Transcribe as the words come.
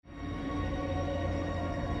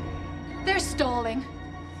They're stalling.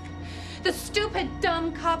 The stupid,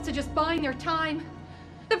 dumb cops are just buying their time.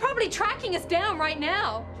 They're probably tracking us down right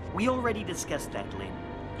now. We already discussed that, Lynn.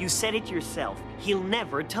 You said it yourself. He'll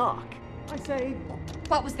never talk. I say...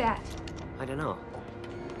 What was that? I don't know.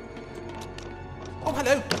 Oh,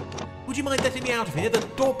 hello. Would you mind letting me out of here? The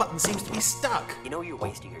door button seems to be stuck. You know you're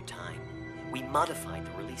wasting your time. We modified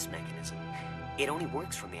the release mechanism. It only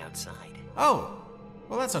works from the outside. Oh,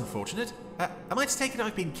 well, that's unfortunate. Am I to take it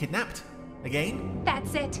I've been kidnapped? Again?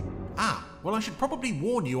 That's it. Ah, well, I should probably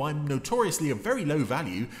warn you I'm notoriously of very low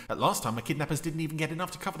value. Last time my kidnappers didn't even get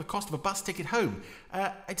enough to cover the cost of a bus ticket home.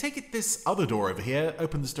 I take it this other door over here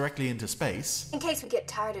opens directly into space. In case we get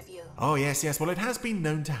tired of you. Oh, yes, yes. Well, it has been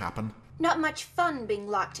known to happen. Not much fun being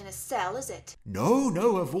locked in a cell, is it?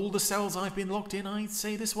 No, of all the cells I've been locked in, I'd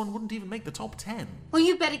say this one wouldn't even make the top 10. Well,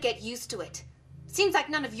 you better get used to it. Seems like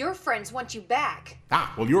none of your friends want you back.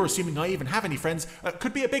 Ah, well, you're assuming I even have any friends.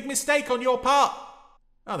 Could be a big mistake on your part.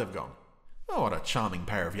 Oh, they've gone. Oh, what a charming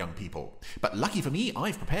pair of young people. But lucky for me,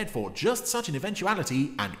 I've prepared for just such an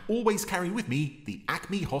eventuality and always carry with me the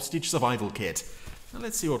Acme Hostage Survival Kit. Now,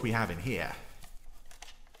 let's see what we have in here.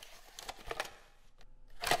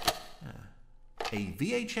 A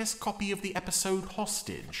VHS copy of the episode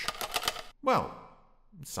Hostage. Well,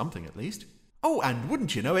 something at least. Oh, and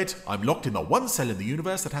wouldn't you know it, I'm locked in the one cell in the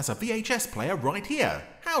universe that has a VHS player right here.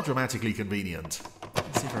 How dramatically convenient.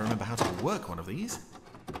 Let's see if I remember how to work one of these.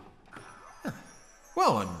 Huh.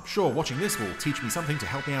 Well, I'm sure watching this will teach me something to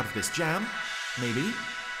help me out of this jam. Maybe.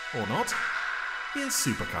 Or not. Here's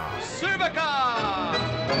Supercar. Supercar!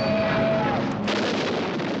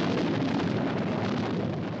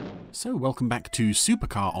 So, welcome back to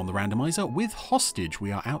Supercar on the Randomizer with Hostage.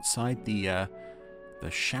 We are outside the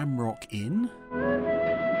Shamrock Inn.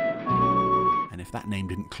 And if that name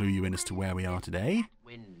didn't clue you in as to where we are today...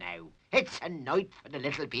 Now. It's a night for the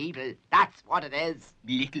little people. That's what it is.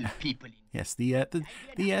 Little people. Yes, the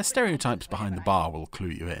stereotypes behind the bar will clue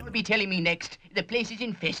you in. You'll be telling me next, the place is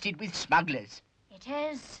infested with smugglers. It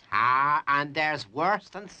is. Ah, and there's worse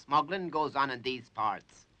than smuggling goes on in these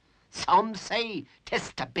parts. Some say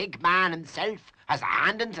 'tis the big man himself has a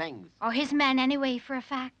hand in things. Or his men anyway, for a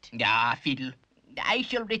fact. Ah, fiddle. I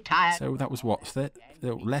shall retire. So that was what,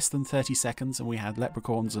 less than 30 seconds, and we had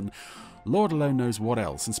leprechauns and Lord alone knows what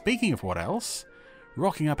else. And speaking of what else,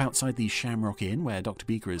 rocking up outside the Shamrock Inn, where Dr.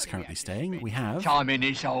 Beaker is currently staying, we have... Time in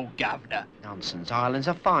this old governor. Nonsense Island's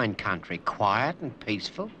a fine country, quiet and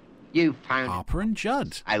peaceful. You found... Harper and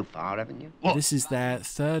Judd. How far, haven't you? What? This is their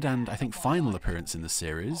third and, I think, final appearance in the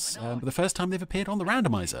series, but the first time they've appeared on the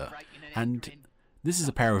Randomizer. And this is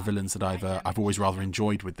a pair of villains that I've always rather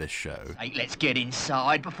enjoyed with this show. Hey, let's get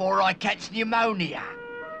inside before I catch pneumonia.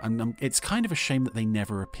 And it's kind of a shame that they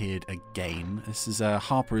never appeared again. This is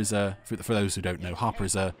Harper is a, for those who don't know, Harper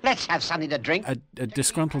is a... Let's have something to drink. A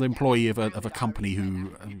disgruntled employee of a company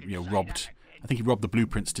who, robbed... I think he robbed the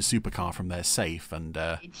blueprints to Supercar from their safe, and...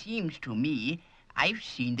 It seems to me I've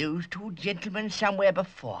seen those two gentlemen somewhere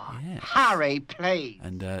before. Yes. Harry, please.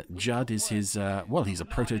 And Judd is his, he's a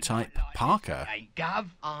prototype Parker. Hey, Gov.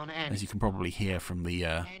 As you can probably hear from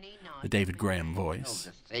the David Graham voice.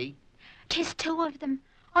 'Tis two of them.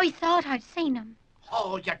 I thought I'd seen them.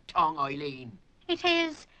 Hold your tongue, Eileen. It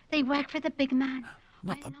is. They work for the big man.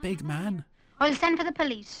 Not the big man. I'll send for the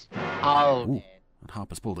police. Oh, Ooh, and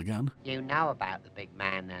Harper's pulled a gun. you know about the big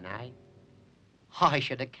man then, eh? I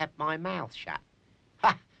should have kept my mouth shut.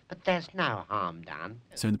 Ha! But there's no harm done.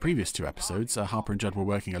 So in the previous two episodes, Harper and Judd were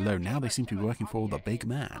working alone. Now they seem to be working for the big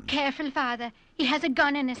man. Careful, father. He has a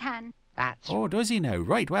gun in his hand. That's... Oh, does he now?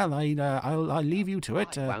 Right, well, I'll leave you to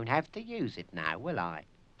it. I won't have to use it now, will I?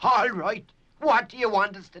 All right. What do you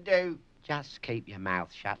want us to do? Just keep your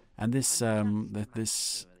mouth shut. And this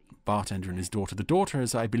this bartender and his daughter. The daughter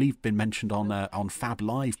has, I believe, been mentioned on Fab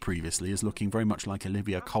Live previously as looking very much like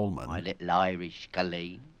Olivia Colman. My little Irish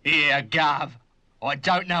Colleen. Here, Gov. I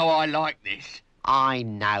don't know I like this. I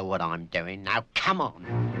know what I'm doing. Now, come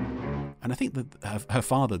on. And I think that her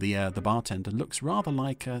father, the bartender, looks rather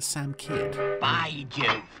like Sam Kidd. By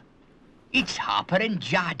Jove. It's Harper and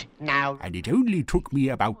Judd. Now, And it only took me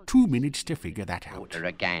about 2 minutes to figure that out. daughter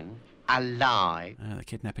again. Alive. They're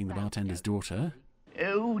kidnapping the bartender's daughter.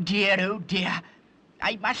 Oh, dear, oh, dear.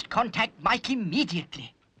 I must contact Mike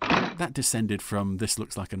immediately. That descended from this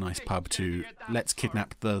looks like a nice pub to let's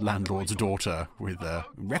kidnap the landlord's daughter with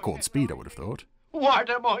record speed, I would have thought. What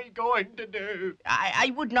am I going to do?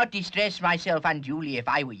 I would not distress myself unduly if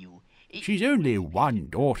I were you. She's only one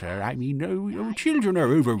daughter. I mean, children are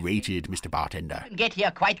overrated, Mr. Bartender. Get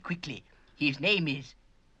here quite quickly. His name is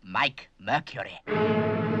Mike Mercury.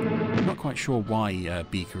 I'm not quite sure why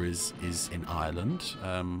Beaker is in Ireland.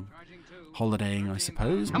 holidaying, I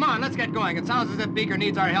suppose. Come on, let's get going. It sounds as if Beaker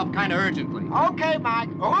needs our help kind of urgently. Okay, Mike.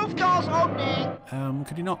 Roof doors opening.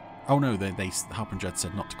 Could you not... Oh, no, Harper and Judd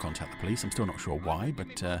said not to contact the police. I'm still not sure why,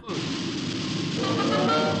 but...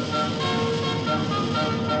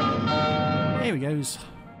 Here he goes.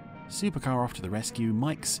 Supercar off to the rescue.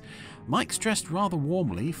 Mike's dressed rather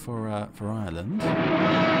warmly for Ireland.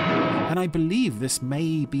 And I believe this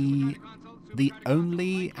may be the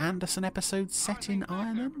only Anderson episode set in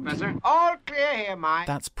Ireland. Professor? All clear here, Mike.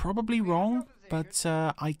 That's probably wrong, but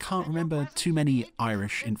I can't remember too many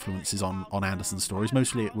Irish influences on Anderson stories.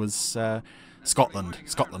 Mostly it was Scotland.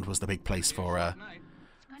 Scotland was the big place for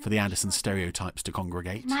the Anderson stereotypes to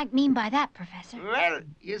congregate. What Mike mean by that, Professor? Well,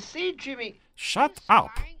 you see, Jimmy... Shut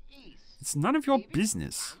up! It's none of your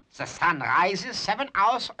business. The sun rises 7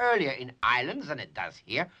 hours earlier in Ireland than it does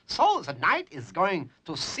here, so the night is going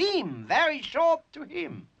to seem very short to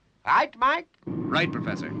him. Right, Mike? Right,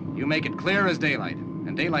 Professor. You make it clear as daylight.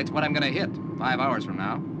 And daylight's what I'm going to hit 5 hours from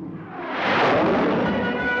now.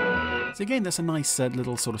 So again, that's a nice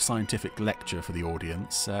little sort of scientific lecture for the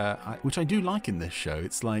audience, which I do like in this show.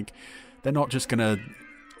 It's like they're not just going to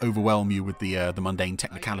overwhelm you with the mundane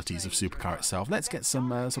technicalities of Supercar itself. Let's get some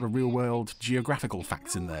sort of real-world geographical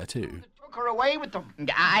facts in there too. Took her away with them.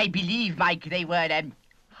 I believe, Mike, they were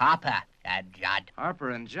Harper and Judd. Harper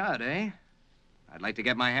and Judd, eh? I'd like to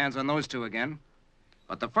get my hands on those two again.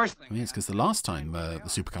 But the first thing... Yes, because the last time the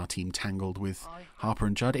Supercar team tangled with Harper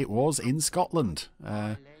and Judd, it was in Scotland.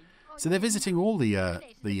 So they're visiting all the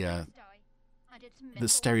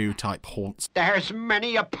stereotype haunts. There's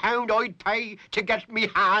many a pound I'd pay to get me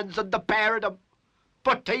hands on the pair of them.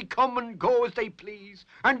 But they come and go as they please,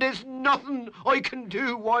 and there's nothing I can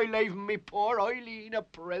do while leaving me poor Eileen a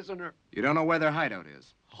prisoner. You don't know where their hideout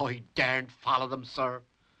is? I daren't follow them, sir.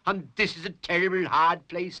 And this is a terrible hard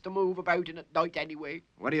place to move about in at night anyway.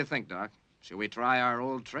 What do you think, Doc? Shall we try our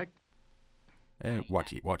old trick? What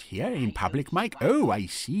here in public, Mike? Oh, I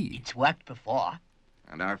see. It's worked before.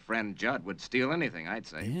 And our friend Judd would steal anything, I'd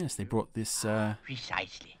say. Yes, they brought this...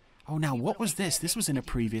 Precisely. Oh, now, what was this? This was in a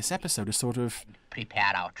previous episode, a sort of...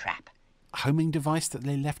 Prepare our trap. homing device that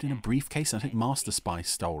they left in a briefcase. I think Master Spy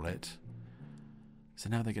stole it. So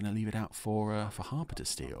now they're going to leave it out for Harper to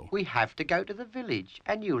steal. We have to go to the village,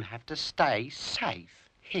 and you'll have to stay safe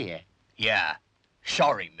here. Yeah.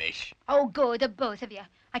 Sorry, miss. Oh, go, the both of you.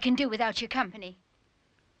 I can do without your company.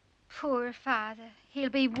 Poor father. He'll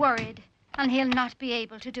be worried, and he'll not be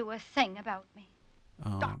able to do a thing about me.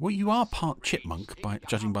 Well, you are part chipmunk,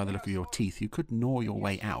 judging by the look of your teeth. You could gnaw your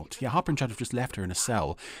way out. Yeah, Harper and Judd have just left her in a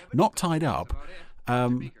cell, not tied up,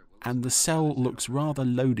 and the cell looks rather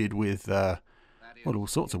loaded with, all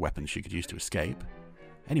sorts of weapons she could use to escape.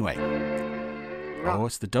 Anyway. Oh,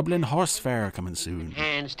 it's the Dublin Horse Fair coming soon.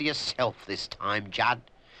 Hands to yourself this time, Judd.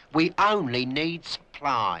 We only need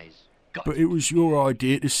supplies. But it was your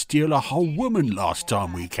idea to steal a whole woman last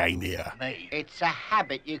time we came here. It's a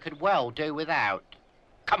habit you could well do without.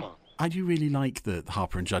 Come on. I do really like the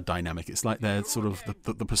Harper and Judd dynamic. It's like they're sort of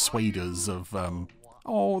the persuaders of...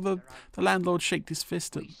 the landlord shaked his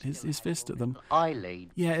fist at them.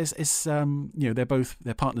 Eileen. Yeah, it's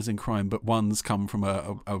they're partners in crime, but one's come from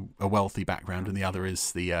a wealthy background, and the other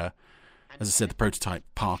is the as I said, the prototype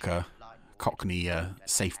Parker Cockney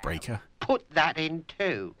safe breaker. Put that in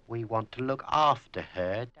too. We want to look after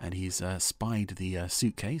her. And he's spied the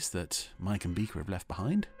suitcase that Mike and Beaker have left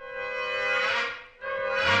behind.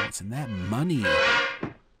 Oh, it's in there. Money.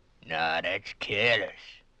 No, that's careless.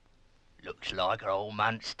 Looks like her old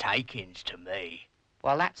man's takings to me.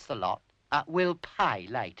 Well, that's the lot. We'll pay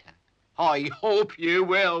later. I hope you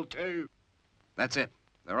will, too. That's it.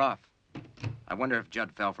 They're off. I wonder if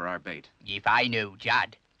Judd fell for our bait. If I knew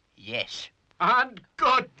Judd, yes. And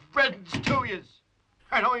good riddance to yous.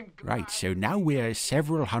 And I'm... Right, so now we're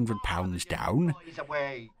several £100 down,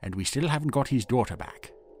 and we still haven't got his daughter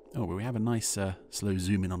back. Oh, but we have a nice slow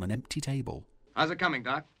zoom in on an empty table. How's it coming,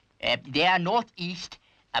 Doc? They're northeast,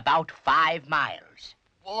 about 5 miles.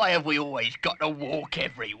 Why have we always got to walk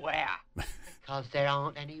everywhere? Because there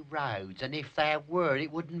aren't any roads, and if there were,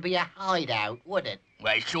 it wouldn't be a hideout, would it?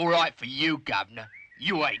 Well, it's all right for you, Governor.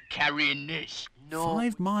 You ain't carrying this. No.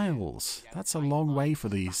 5 miles. That's a long way for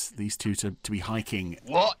these two to be hiking.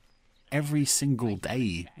 What? Every single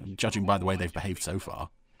day, judging by the way they've behaved so far.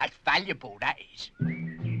 That's valuable, that is.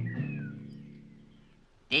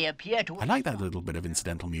 They appear to... I like that little bit of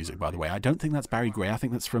incidental music, by the way. I don't think that's Barry Gray. I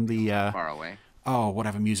think that's from the... Far away. Oh,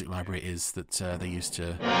 whatever music library it is that they used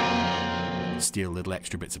to steal little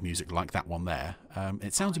extra bits of music like that one there.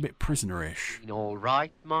 It sounds a bit prisonerish. All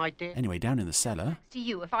right, my dear. Anyway, down in the cellar... To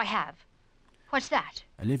you if I have. What's that?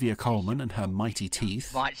 Olivia Colman and her mighty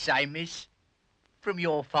teeth. Might say, miss, from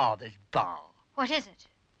your father's bar. What is it?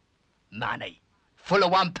 Money. Full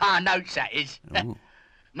of £1 notes, that is. Ooh.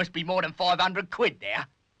 Must be more than 500 quid there.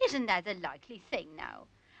 Isn't that the likely thing now?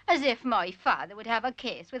 As if my father would have a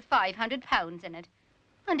case with £500 in it.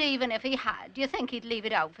 And even if he had, do you think he'd leave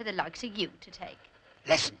it out for the likes of you to take?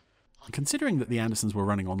 Listen. Considering that the Andersons were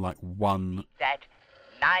running on like one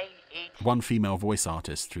female voice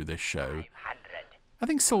artist through this show, I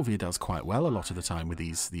think Sylvia does quite well a lot of the time with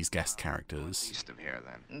these guest characters. East of here,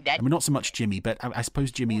 then. I mean, not so much Jimmy, but I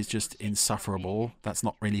suppose Jimmy is just insufferable. That's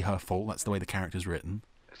not really her fault. That's the way the character's written.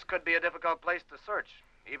 This could be a difficult place to search,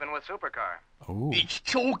 even with Supercar. Oh, It's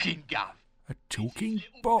talking, Gov. a talking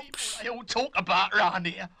box. They all talk about round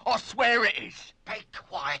here. I swear it is. Be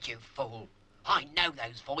quiet, you fool. I know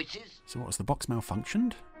those voices. So what, has the box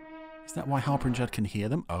malfunctioned? Is that why Harper and Judd can hear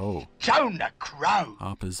them? Oh, Joan the Crow.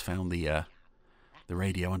 Harper's found the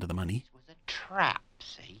radio under the money. It was a trap,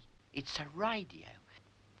 see? It's a radio.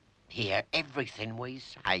 Hear everything we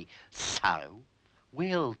say, so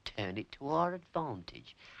we'll turn it to our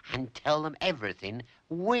advantage and tell them everything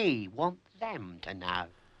we want them to know.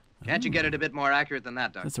 Can't you get it a bit more accurate than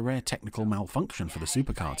that, Doctor? That's a rare technical malfunction for the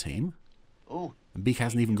Supercar team. Oh, And Beak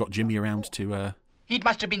hasn't even got Jimmy around to it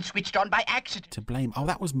must have been switched on by accident. blame. Oh,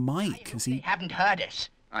 that was Mike, as They he haven't heard us.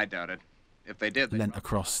 I doubt it. If they did, they leant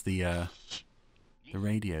across the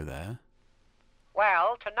radio there,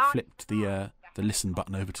 Well, tonight, flipped the listen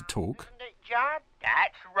button over to talk. isn't it, Judd?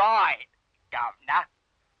 That's right, Governor.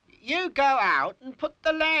 You go out and put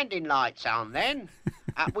the landing lights on, then.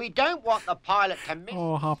 We don't want the pilot to miss.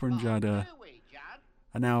 Oh, Harper and Judd do we, Judd?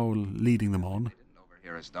 are now leading them on. didn't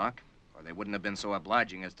overhear us, Doc. Or they wouldn't have been so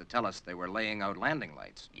obliging as to tell us they were laying out landing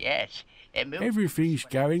lights. Yes. Everything's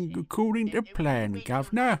going according to plan,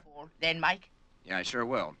 Governor. Then, Mike? Yeah, I sure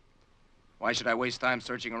will. Why should I waste time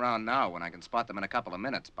searching around now when I can spot them in a couple of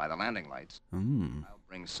minutes by the landing lights? I'll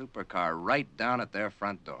bring Supercar right down at their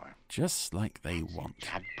front door. Just like they want.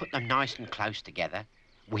 Judd, put them nice and close together.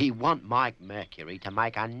 We want Mike Mercury to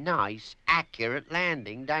make a nice, accurate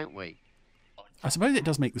landing, don't we? I suppose it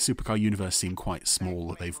does make the Supercar universe seem quite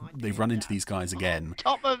small that they've run into these guys again.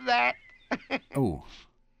 Top of that. Oh,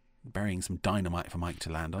 burying some dynamite for Mike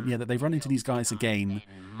to land on. Yeah, that they've run into these guys again,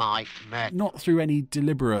 Mike Mercury. not through any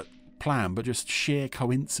deliberate plan, but just sheer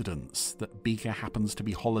coincidence that Beaker happens to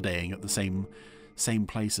be holidaying at the same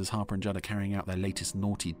place as Harper and Judd are carrying out their latest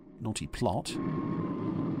naughty plot.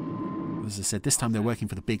 As I said, this time they're working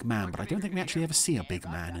for the big man, but I don't think we actually ever see a big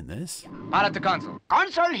man in this. Pilot to console.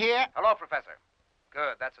 Console here. Hello, Professor.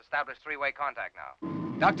 Good, that's established three-way contact now.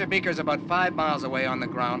 Dr. Beaker's about 5 miles away on the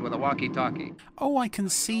ground with a walkie-talkie. Oh, I can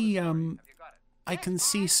see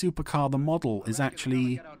Supercar, the model, is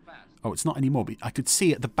actually... Oh, it's not anymore, but I could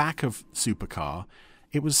see at the back of Supercar,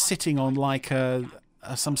 it was sitting on like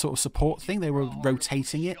some sort of support thing. They were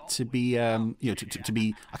rotating it to be, to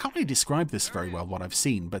be... I can't really describe this very well, what I've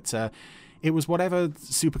seen, but it was whatever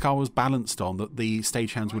Supercar was balanced on that the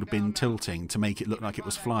stagehands would have been tilting to make it look like it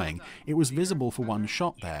was flying. It was visible for one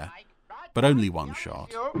shot there, but only one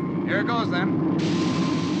shot. Here it goes, then.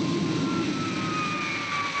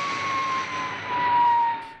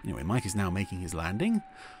 Anyway, Mike is now making his landing.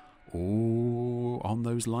 Oh, on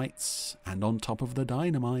those lights and on top of the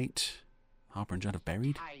dynamite. Harper and Judd have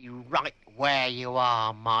buried. Stay right where you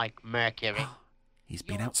are, Mike Mercury. He's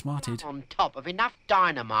been outsmarted. On top of enough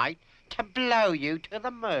dynamite to blow you to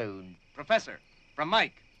the moon. Professor, from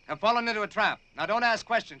Mike, have fallen into a trap. Now don't ask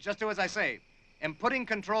questions, just do as I say. Inputting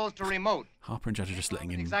controls to remote. Harper and Judd are just letting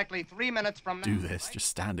him exactly 3 minutes from now. do this, just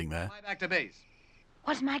standing there. Fly back to base.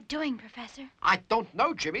 What's Mike doing, Professor? I don't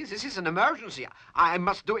know, Jimmy. This is an emergency. I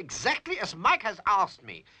must do exactly as Mike has asked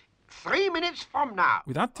me. 3 minutes from now.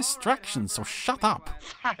 Without distractions, so shut up.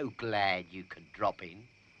 So glad you could drop in.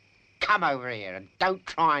 Come over here and don't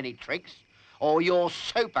try any tricks, or your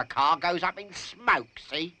supercar goes up in smoke,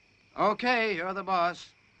 see? Okay, you're the boss.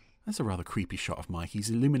 That's a rather creepy shot of Mike. He's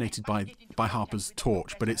illuminated by Harper's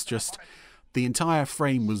torch, but it's just... The entire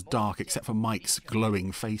frame was dark except for Mike's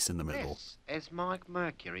glowing face in the middle. This is Mike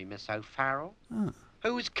Mercury, Miss O'Farrell, Ah.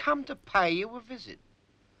 who has come to pay you a visit.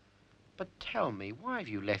 But tell me, why have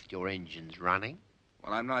you left your engines running?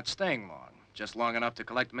 Well, I'm not staying long. Just long enough to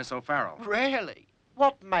collect Miss O'Farrell. Really?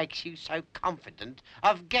 What makes you so confident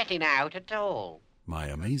of getting out at all? My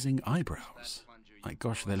amazing eyebrows. My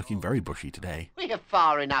gosh, they're looking very bushy today. We're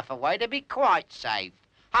far enough away to be quite safe.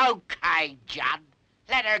 Okay, Judd.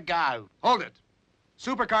 Let her go. Hold it.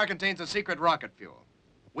 Supercar contains a secret rocket fuel.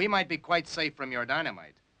 We might be quite safe from your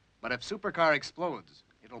dynamite, but if Supercar explodes,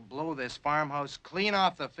 it'll blow this farmhouse clean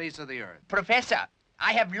off the face of the earth. Professor,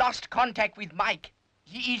 I have lost contact with Mike.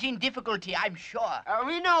 He is in difficulty, I'm sure.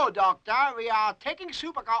 We know, Doctor. We are taking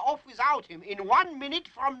Supercar off without him in 1 minute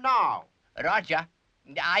from now. Roger.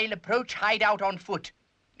 I'll approach hideout on foot.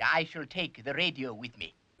 I shall take the radio with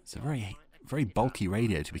me. It's a very bulky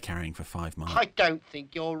radio to be carrying for 5 miles. I don't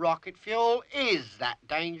think your rocket fuel is that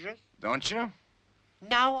dangerous. Don't you?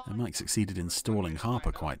 No. And Mike succeeded in stalling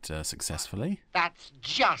Harper quite successfully. That's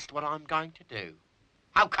just what I'm going to do.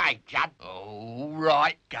 Okay, Judd. All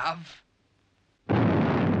right, Gov.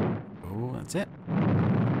 Oh, that's it.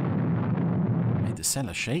 Made the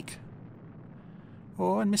cellar shake.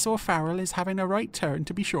 Oh, and Miss O'Farrell is having a right turn,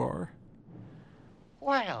 to be sure.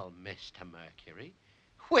 Well, Mr. Mercury,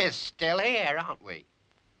 we're still here, aren't we?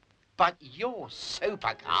 But your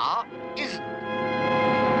supercar isn't.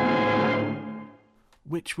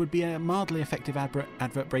 Which would be a mildly effective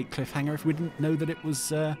advert break cliffhanger if we didn't know that it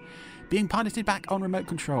was being piloted back on remote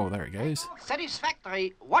control. There it goes.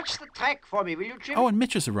 Satisfactory. Watch the track for me, will you, Jim? Oh, and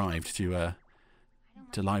Mitch has arrived to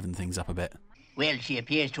liven things up a bit. Well, she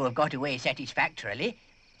appears to have got away satisfactorily.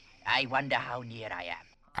 I wonder how near I am.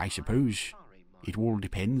 I suppose it all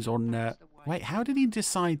depends on... Wait, how did he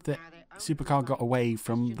decide that Supercar got away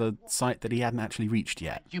from the site that he hadn't actually reached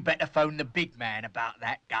yet? You better phone the big man about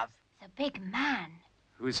that, Gov. The big man.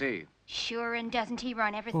 Who's he? Sure, and doesn't he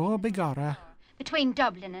run everything? Oh, begorra. Between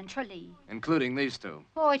Dublin and Tralee. Including these two.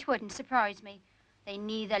 Oh, it wouldn't surprise me. They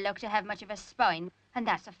neither look to have much of a spine, and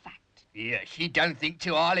that's a fact. Yeah, she don't think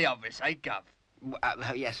too highly of us, eh, Gov?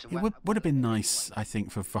 Yes. It would have been nice, I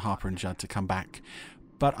think, for Harper and Judd to come back.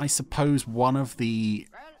 But I suppose one of the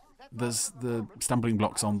stumbling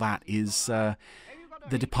blocks on that is the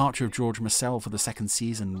departure of George Marcel for the second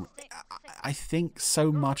season. I think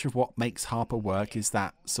so much of what makes Harper work is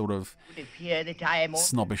that sort of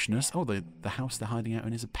snobbishness. Oh, the house they're hiding out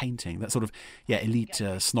in is a painting. That sort of, elite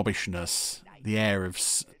snobbishness, the air of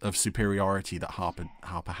superiority that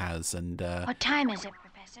Harper has. And what time is it,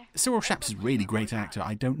 Professor? Cyril Shapps is a really great actor.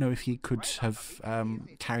 I don't know if he could have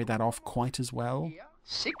carried that off quite as well.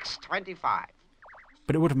 6:25.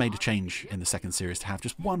 But it would have made a change in the second series to have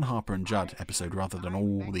just one Harper and Judd episode rather than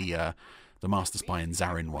all the Master Spy and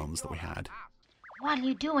Zarin ones that we had. What'll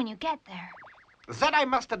you do when you get there? That I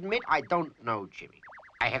must admit I don't know, Jimmy.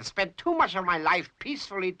 I have spent too much of my life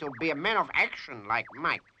peacefully to be a man of action like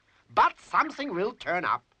Mike. But something will turn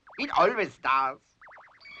up. It always does.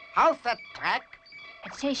 How's that track?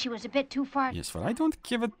 I'd say she was a bit too far. Yes, well, I don't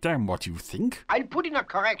give a damn what you think. I'll put in a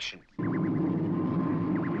correction.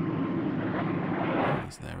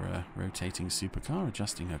 Is there a rotating supercar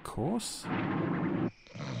adjusting her course?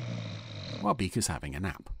 While Beaker's having a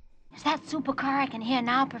nap. Is that supercar I can hear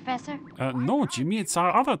now, Professor? No, Jimmy, it's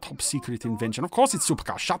our other top secret invention. Of course it's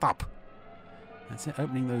supercar. Shut up. That's it,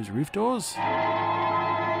 opening those roof doors.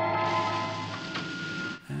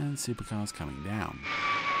 And supercar's coming down.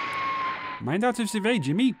 Mind out of the way,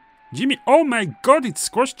 Jimmy. Jimmy, oh my God, it's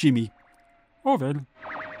squashed Jimmy. Oh well.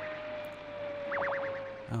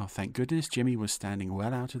 Oh, thank goodness Jimmy was standing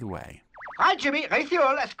well out of the way. Hi, Jimmy.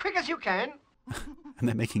 Refuel as quick as you can. And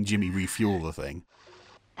they're making Jimmy refuel the thing.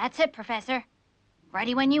 That's it, Professor.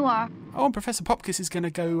 Ready when you are. Oh, and Professor Popkiss is going to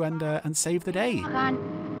go and save the day. Hold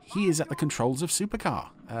on. He is at the controls of Supercar,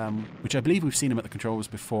 which I believe we've seen him at the controls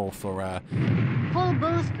before for... Full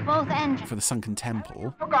boost, both engines. For the Sunken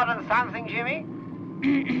Temple. Forgotten something, Jimmy?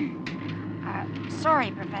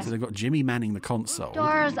 Sorry, Professor. So they've got Jimmy manning the console.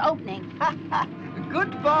 Doors opening.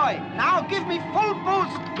 Good boy. Now give me full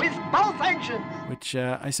boost with both engines. Which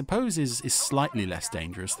I suppose is slightly less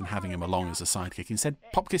dangerous than having him along as a sidekick. Instead,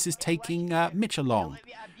 Popkiss is taking Mitch along,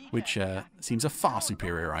 which seems a far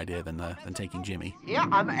superior idea than taking Jimmy. Yeah,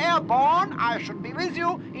 I'm airborne. I should be with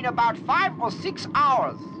you in about 5 or 6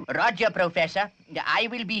 hours. Roger, Professor. I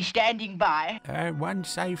will be standing by.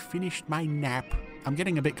 Once I've finished my nap. I'm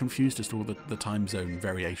getting a bit confused as to all the time zone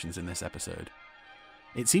variations in this episode.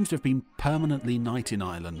 It seems to have been permanently night in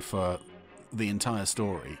Ireland for the entire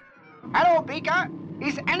story. Hello, Beaker.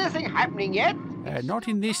 Is anything happening yet? Not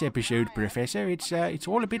in this episode, Professor. It's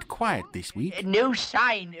all a bit quiet this week. No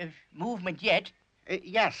sign of movement yet.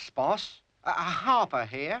 Yes, boss. Harper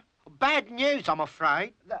here. Bad news, I'm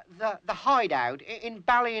afraid. The hideout in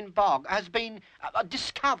Ballybog has been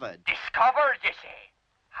discovered. Discovered, you say?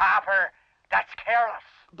 Harper, that's careless.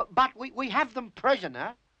 But we have them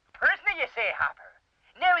prisoner. Prisoner, you say, Harper?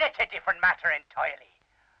 Now that's a different matter entirely.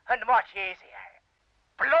 And what's easier?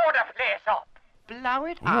 Blow the place up. Blow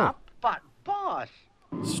it up? But, boss...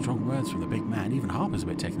 Strong words words from the big man. Even Harper's a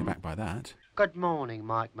bit taken aback by that. Good morning,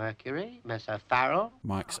 Mike Mercury, Miss O'Farrell.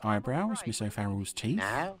 Mike's eyebrows, Miss O'Farrell's teeth.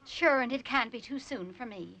 Now, Sure, and it can't be too soon for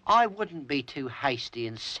me. I wouldn't be too hasty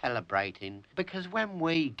in celebrating, because when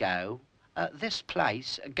we go, this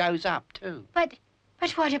place goes up too. But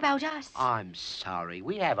what about us? I'm sorry,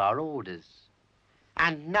 we have our orders.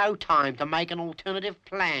 And no time to make an alternative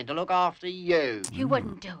plan to look after you. You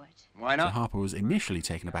wouldn't do it. Why So not? Harper was initially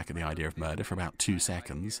taken aback at the idea of murder for about 2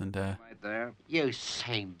 seconds, and Right there. You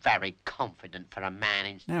seem very confident for a man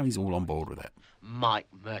in now he's all on board with it. Mike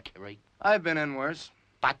Mercury. I've been in worse.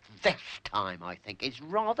 But this time, I think, is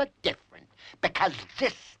rather different, because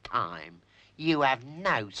this time you have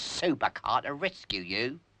no supercar to rescue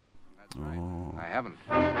you. That's right. Oh. I haven't.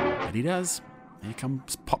 But he does. Here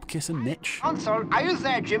comes Popkiss and Mitch. Console, are you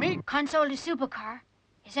there, Jimmy? Console to Supercar.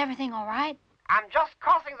 Is everything all right? I'm just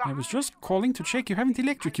crossing the... I was just calling to check you haven't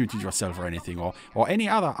electrocuted yourself or anything, or any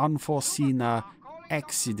other unforeseen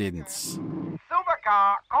accidents.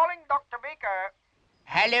 Supercar, calling Dr. Baker.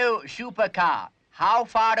 Hello, Supercar. How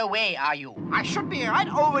far away are you? I should be right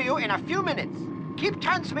over you in a few minutes. Keep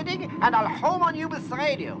transmitting, and I'll home on you with the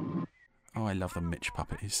radio. Oh, I love the Mitch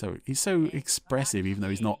puppet. He's so expressive, even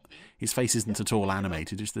though his face isn't at all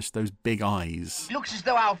animated. Just those big eyes. Looks as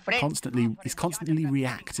though our friend... He's constantly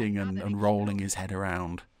reacting and rolling his head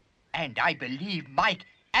around. And I believe Mike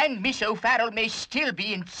and Miss O'Farrell may still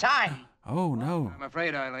be inside. Oh, no. I'm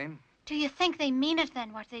afraid, Eileen. Do you think they mean it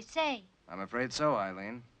then, what they say? I'm afraid so,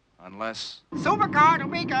 Eileen. Unless... Supercar to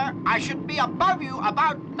Baker, I should be above you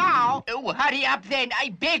about now. Oh, hurry up then, I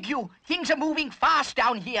beg you. Things are moving fast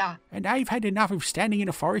down here. And I've had enough of standing in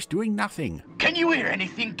a forest doing nothing. Can you hear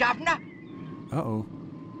anything, Governor? Uh-oh.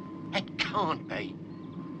 It can't be.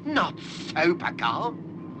 Not Supercar.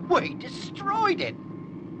 We destroyed it.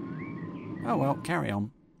 Oh, well, carry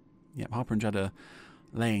on. Yep, Harper and Judd are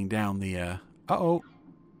laying down the, Uh-oh.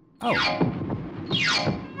 Oh.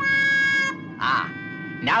 Ah,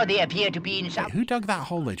 now they appear to be in some... Wait, who dug that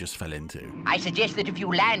hole they just fell into? I suggest that if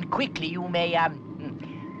you land quickly, you may,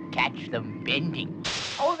 catch them bending.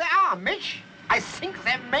 Oh, they are, Mitch. I think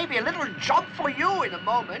there may be a little job for you in a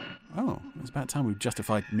moment. Oh, it's about time we've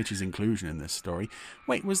justified Mitch's inclusion in this story.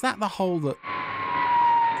 Wait, was that the hole that...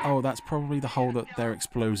 Oh, that's probably the hole that their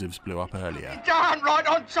explosives blew up earlier. Down right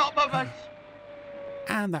on top of us.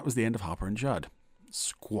 And that was the end of Harper and Judd.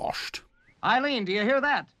 Squashed. Eileen, do you hear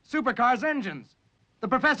that? Supercar's engines. The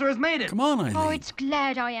professor has made it. Come on, Eileen. Oh, it's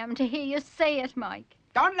glad I am to hear you say it, Mike.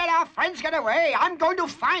 Don't let our friends get away. I'm going to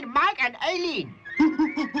find Mike and Aileen.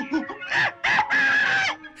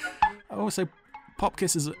 Oh, so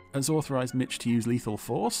Popkiss has authorised Mitch to use lethal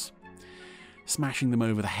force, smashing them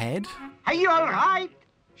over the head. Are you all right?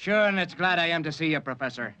 Sure, and it's glad I am to see you,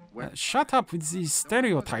 Professor. Shut up with these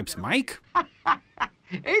stereotypes, Mike.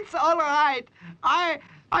 It's all right. I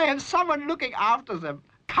have someone looking after them.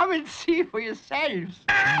 Come and see for yourselves.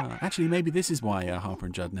 Actually, maybe this is why Harper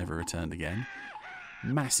and Judd never returned again.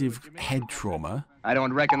 Massive head trauma. I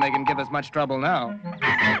don't reckon they can give us much trouble now.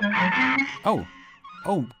 Oh,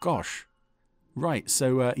 gosh. Right,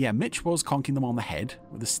 so, yeah, Mitch was conking them on the head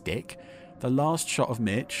with a stick. The last shot of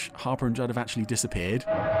Mitch, Harper and Judd have actually disappeared.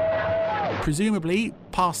 Presumably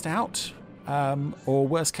passed out, or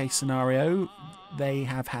worst case scenario, they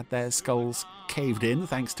have had their skulls caved in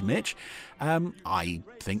thanks to Mitch. I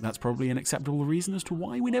think that's probably an acceptable reason as to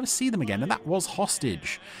why we never see them again, and that was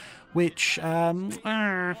Hostage, which I've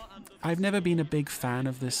never been a big fan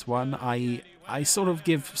of this one. I sort of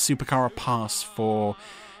give Supercar a pass for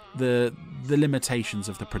the limitations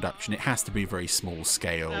of the production. It has to be very small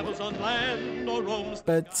scale.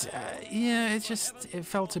 But yeah, it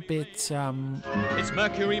felt a bit It's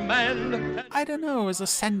Mercury Man. I don't know, as a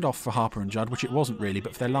send-off for Harper and Judd, which it wasn't really,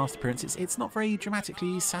 but for their last appearance, it's not very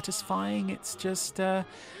dramatically satisfying. It's just a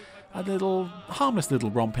little harmless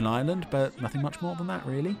little romp in Ireland, but nothing much more than that,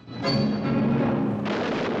 really.